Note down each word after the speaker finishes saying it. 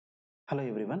Hello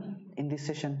everyone. In this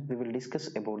session, we will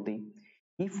discuss about the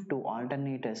if two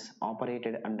alternators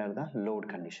operated under the load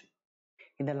condition.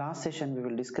 In the last session, we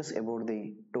will discuss about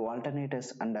the two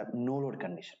alternators under no load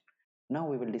condition. Now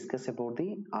we will discuss about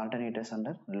the alternators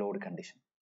under load condition.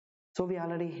 So we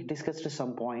already discussed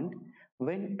some point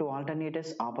when two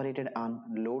alternators operated on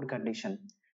load condition.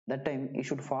 That time you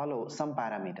should follow some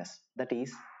parameters. That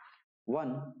is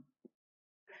one,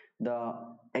 the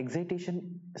the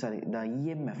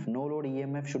EMF, no load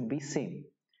EMF should be same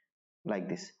like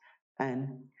this,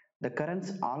 and the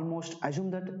currents, almost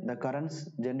assume that the currents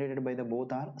generated by the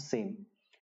both are same.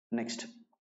 Next,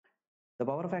 the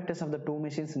power factors of the two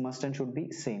machines must and should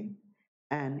be same,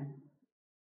 and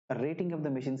rating of the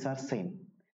machines are same.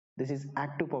 This is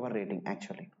active power rating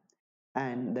actually,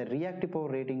 and the reactive power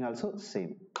rating also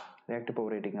same. Reactive power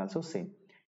rating also same.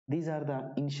 These are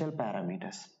the initial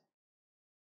parameters.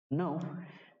 Now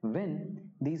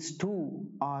when these two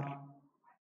are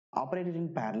operated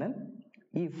in parallel,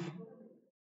 if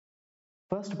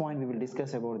first point we will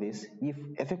discuss about this, if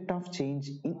effect of change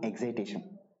in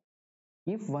excitation,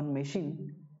 if one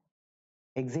machine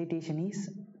excitation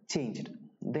is changed,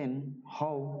 then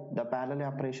how the parallel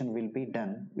operation will be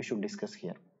done, we should discuss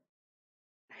here.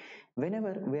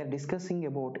 Whenever we are discussing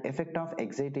about effect of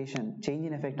excitation, change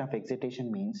in effect of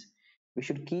excitation means we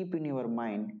should keep in your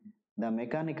mind the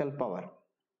mechanical power.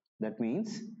 That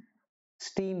means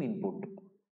steam input.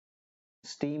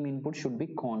 Steam input should be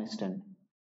constant.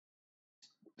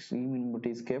 Steam input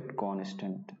is kept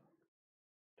constant.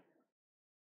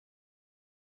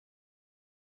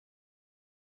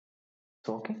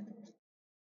 So okay,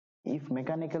 if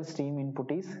mechanical steam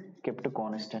input is kept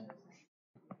constant.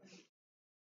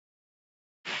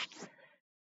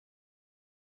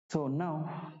 So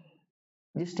now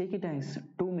just take it as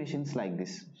two machines like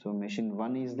this. So machine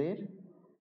 1 is there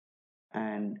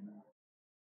and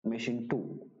machine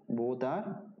 2, both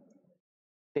are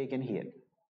taken here.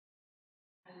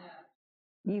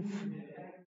 If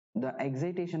the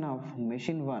excitation of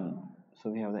machine 1, so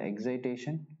we have the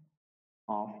excitation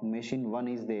of machine 1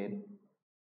 is there,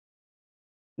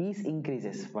 is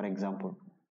increases, for example,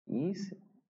 is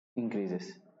increases,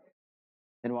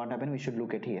 then what happens, we should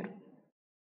look at here.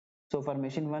 So for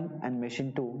machine 1 and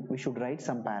machine 2, we should write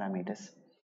some parameters.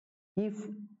 If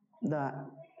the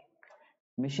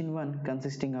machine 1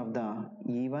 consisting of the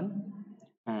E1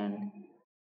 and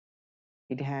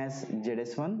it has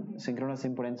ZS1 synchronous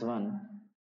impedance 1,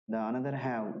 the another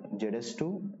have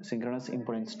ZS2 synchronous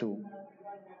impedance 2,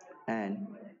 and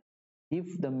if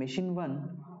the machine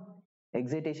 1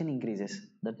 excitation increases,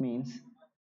 that means,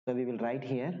 so we will write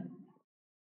here,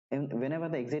 and whenever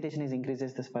the excitation is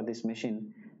increases this for this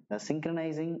machine, the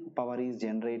synchronizing power is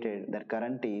generated, the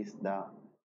current is the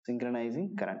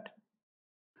synchronizing current.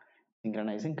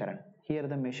 Synchronizing current, here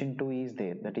the machine 2 is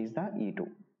there, that is the E2,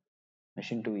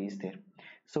 machine 2 is there.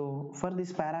 So for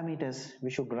these parameters we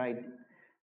should write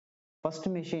first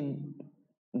machine,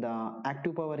 the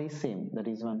active power is same, that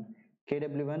is one,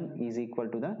 kW1 is equal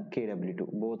to the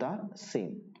kW2, both are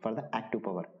same for the active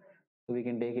power, so we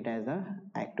can take it as the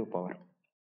active power.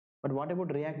 But what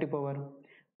about reactive power?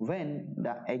 When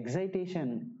the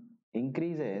excitation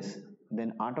increases,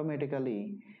 then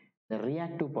automatically the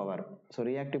reactive power, so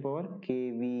reactive power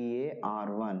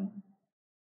kVAR1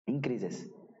 increases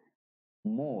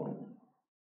more,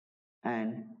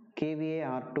 and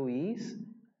kVAR2 is,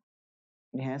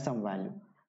 it has some value.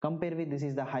 Compare with, this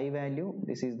is the high value,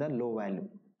 this is the low value,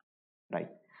 right?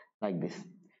 Like this.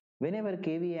 Whenever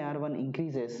kVAR1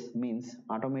 increases, means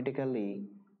automatically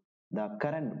the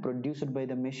current produced by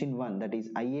the machine 1, that is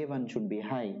IA1 should be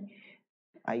high,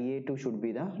 IA2 should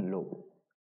be the low.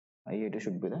 IA2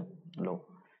 should be the low.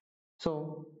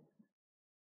 So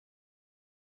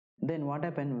then what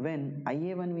happens, when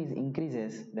IA1 is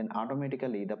increases, then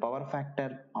automatically the power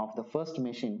factor of the first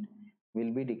machine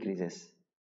will be decreases.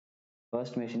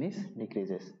 First machine is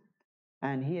decreases,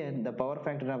 and here the power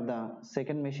factor of the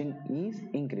second machine is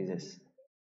increases.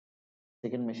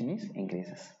 Second machine is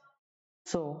increases.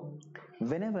 So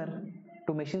whenever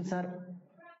two machines are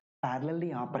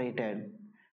parallelly operated,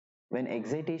 when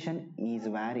excitation is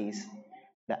varies,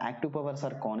 the active powers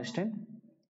are constant,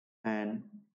 and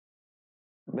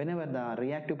whenever the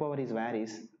reactive power is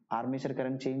varies, armature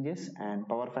current changes and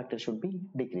power factor should be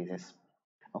decreases.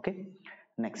 Okay,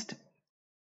 next,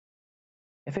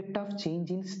 effect of change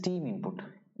in steam input.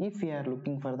 If we are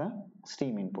looking for the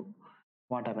steam input,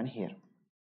 what happen here?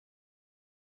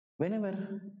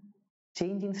 Whenever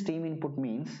change in steam input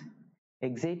means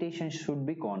excitation should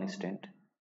be constant.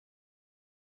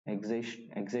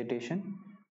 Excitation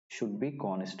should be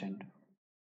constant.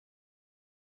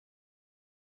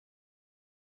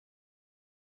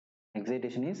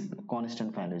 excitation is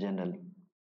constant value generally.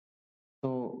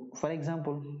 So for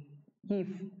example, if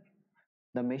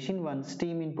the machine 1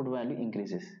 steam input value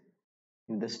increases,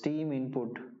 if the steam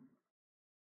input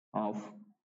of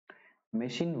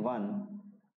machine 1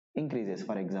 increases,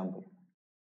 for example,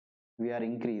 we are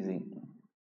increasing,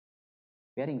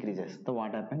 we are increases, so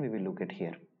what happened we will look at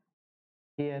here.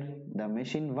 Here the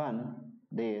machine 1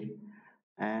 there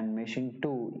and machine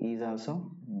 2 is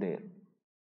also there.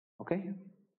 Okay,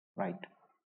 right.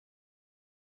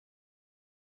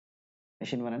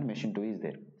 Machine 1 and machine 2 is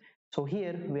there. So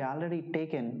here we already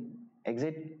taken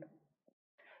exit.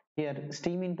 Here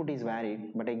steam input is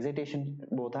varied but excitation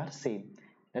both are same.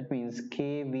 That means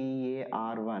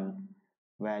kVAR1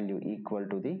 value equal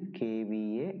to the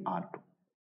kVAR2.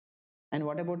 And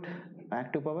what about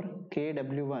active power?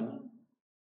 Kw1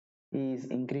 is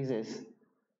increases.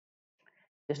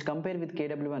 Just compare with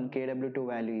Kw1, Kw2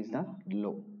 value is the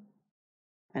low.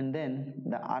 And then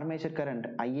the armature current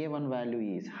Ia1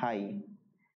 value is high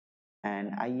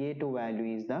and Ia2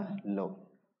 value is the low.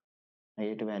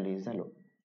 Ia2 value is the low.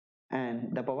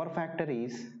 And the power factor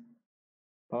is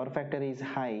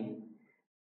high.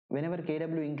 Whenever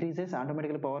Kw increases,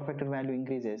 automatically power factor value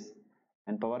increases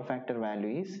and power factor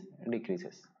value is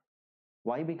decreases.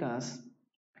 Why? Because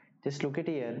just look at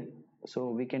here, so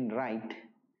we can write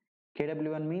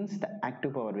Kw1 means the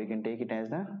active power, we can take it as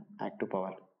the active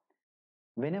power.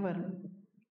 Whenever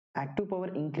active power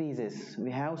increases, we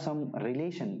have some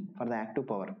relation for the active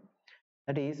power,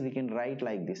 that is we can write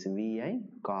like this, Vi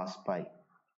cos pi,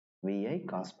 Vi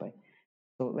cos pi.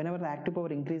 So whenever the active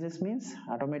power increases means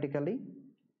automatically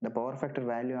the power factor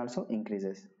value also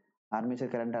increases, armature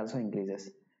current also increases,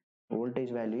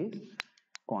 voltage value is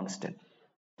constant,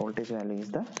 voltage value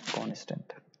is the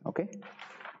constant. Okay,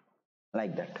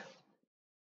 like that.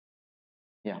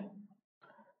 Yeah.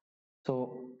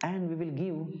 So and we will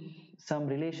give some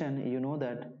relation, you know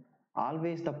that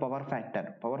always the power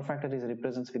factor is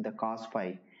represents with the cos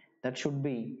phi, that should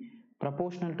be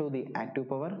proportional to the active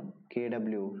power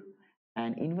kW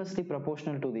and inversely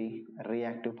proportional to the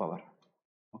reactive power.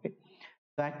 Okay,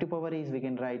 so active power is we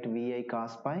can write Vi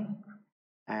cos pi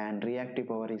and reactive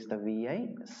power is the Vi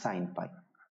sin pi.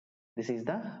 This is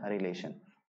the relation.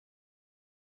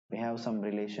 We have some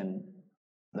relation,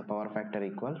 the power factor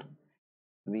equal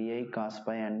Vi cos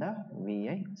pi and the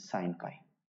Vi sin pi.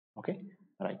 Okay,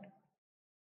 right.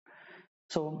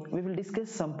 So we will discuss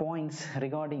some points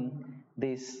regarding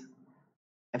this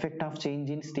effect of change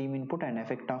in steam input and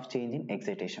effect of change in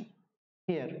excitation.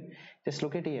 Here, just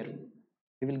look at here.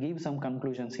 We will give some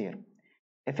conclusions here.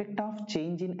 Effect of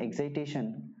change in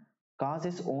excitation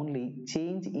causes only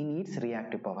change in its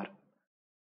reactive power.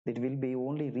 It will be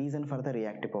only reason for the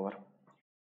reactive power.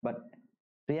 But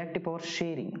reactive power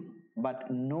sharing,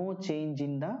 but no change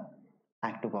in the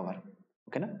active power.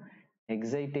 Okay, na?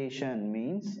 Excitation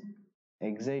means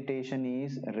excitation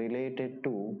is related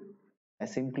to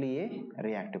simply a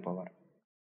reactive power,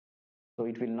 so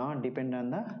it will not depend on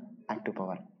the active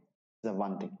power. The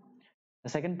one thing. The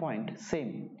second point,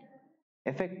 same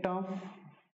effect of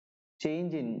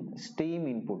change in steam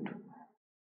input,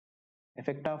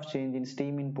 effect of change in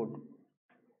steam input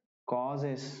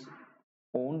causes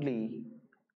only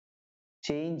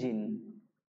change in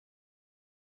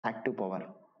active power,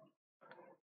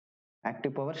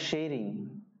 active power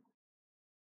sharing,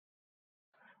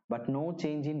 but no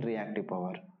change in reactive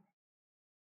power,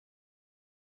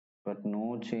 but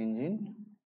no change in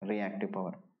reactive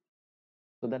power.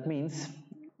 So that means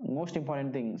most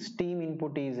important thing, steam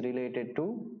input is related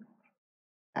to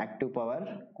active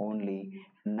power only,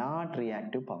 not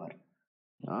reactive power,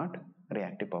 not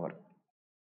reactive power.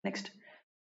 Next,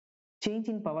 change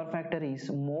in power factor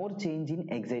is more change in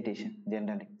excitation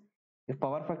generally. If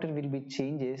power factor will be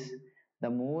changes, the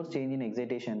more change in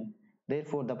excitation,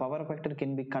 therefore the power factor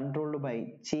can be controlled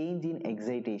by change in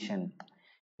excitation.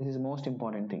 This is most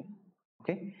important thing.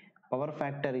 Okay, power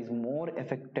factor is more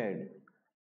affected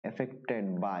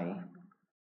by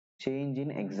change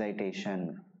in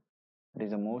excitation. It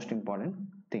is the most important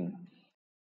thing,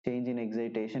 change in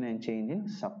excitation and change in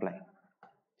supply,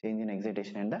 change in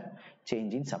excitation and the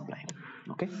change in supply.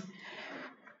 Okay,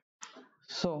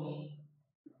 so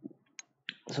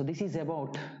this is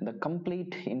about the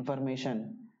complete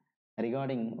information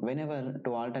regarding whenever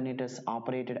two alternators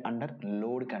operated under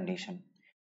load condition.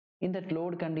 In that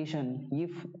load condition,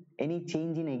 if any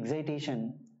change in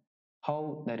excitation,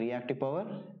 how the reactive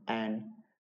power and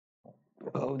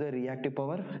how the reactive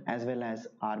power as well as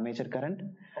armature current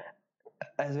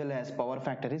as well as power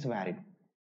factor is varied.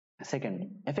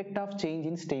 Second, effect of change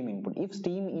in steam input. If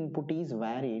steam input is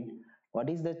varied, what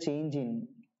is the change in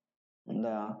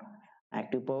the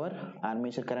active power,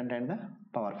 armature current and the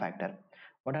power factor.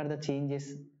 What are the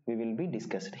changes we will be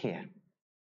discussed here.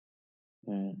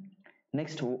 Mm.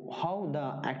 Next, how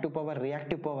the active power,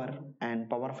 reactive power and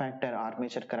power factor,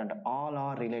 armature current all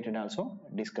are related also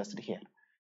discussed here.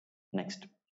 Next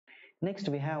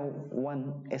we have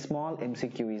a small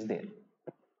MCQ is there.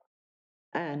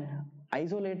 An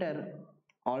isolator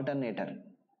alternator,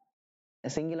 a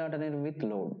single alternator with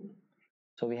load.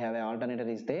 So we have an alternator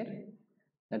is there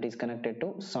that is connected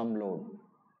to some load.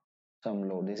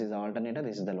 This is the alternator,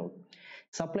 this is the load.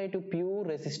 Supply to pure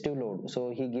resistive load.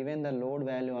 So he given the load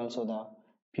value also the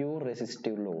pure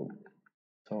resistive load.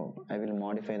 So I will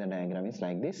modify the diagram is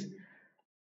like this.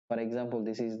 For example,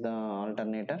 this is the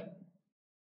alternator.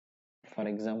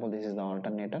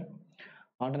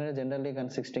 Alternator generally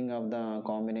consisting of the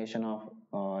combination of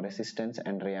resistance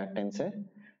and reactance,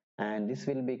 and this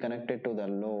will be connected to the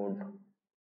load.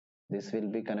 This will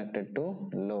be connected to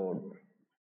load.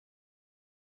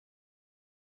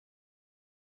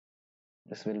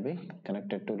 This will be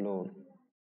connected to load.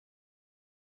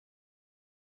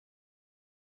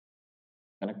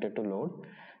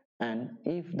 And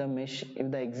if the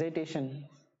excitation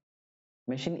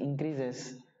machine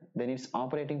increases, then its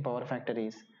operating power factor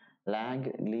is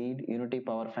lag, lead, unity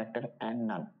power factor and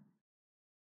none.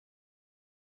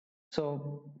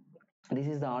 So this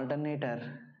is the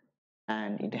alternator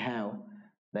and it have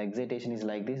the excitation is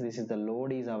like this. This is the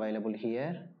load is available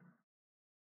here.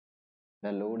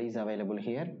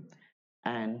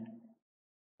 And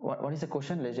what is the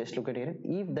question? Let's just look at here.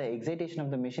 If the excitation of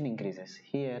the machine increases,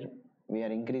 here we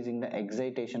are increasing the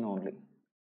excitation only,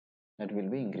 that will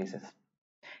be increases,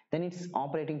 then its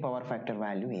operating power factor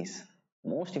value is,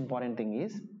 most important thing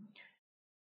is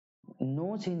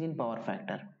no change in power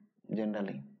factor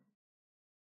generally.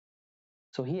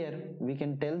 So here we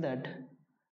can tell that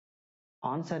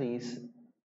answer is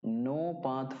no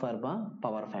path for the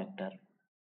power factor,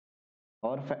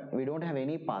 or we don't have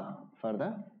any path for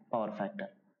the power factor.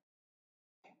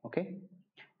 Okay,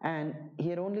 and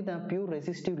here only the pure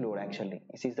resistive load, actually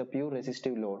this is the pure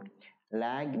resistive load.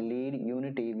 Lag, lead,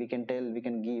 unity, we can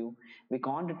give, we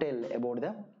can't tell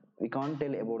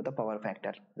about the power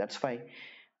factor. That's why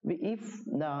if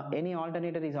the any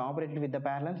alternator is operated with the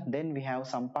parallel, then we have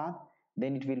some path,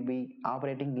 then it will be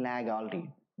operating lag already,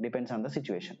 depends on the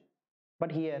situation.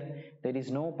 But here there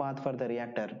is no path for the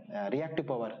reactive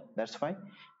power, that's why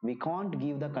we can't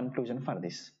give the conclusion for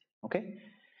this. Okay,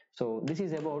 so this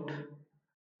is about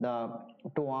the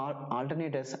two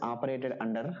alternators operated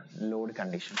under load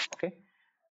condition. Okay,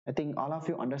 I think all of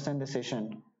you understand the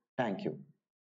session. Thank you.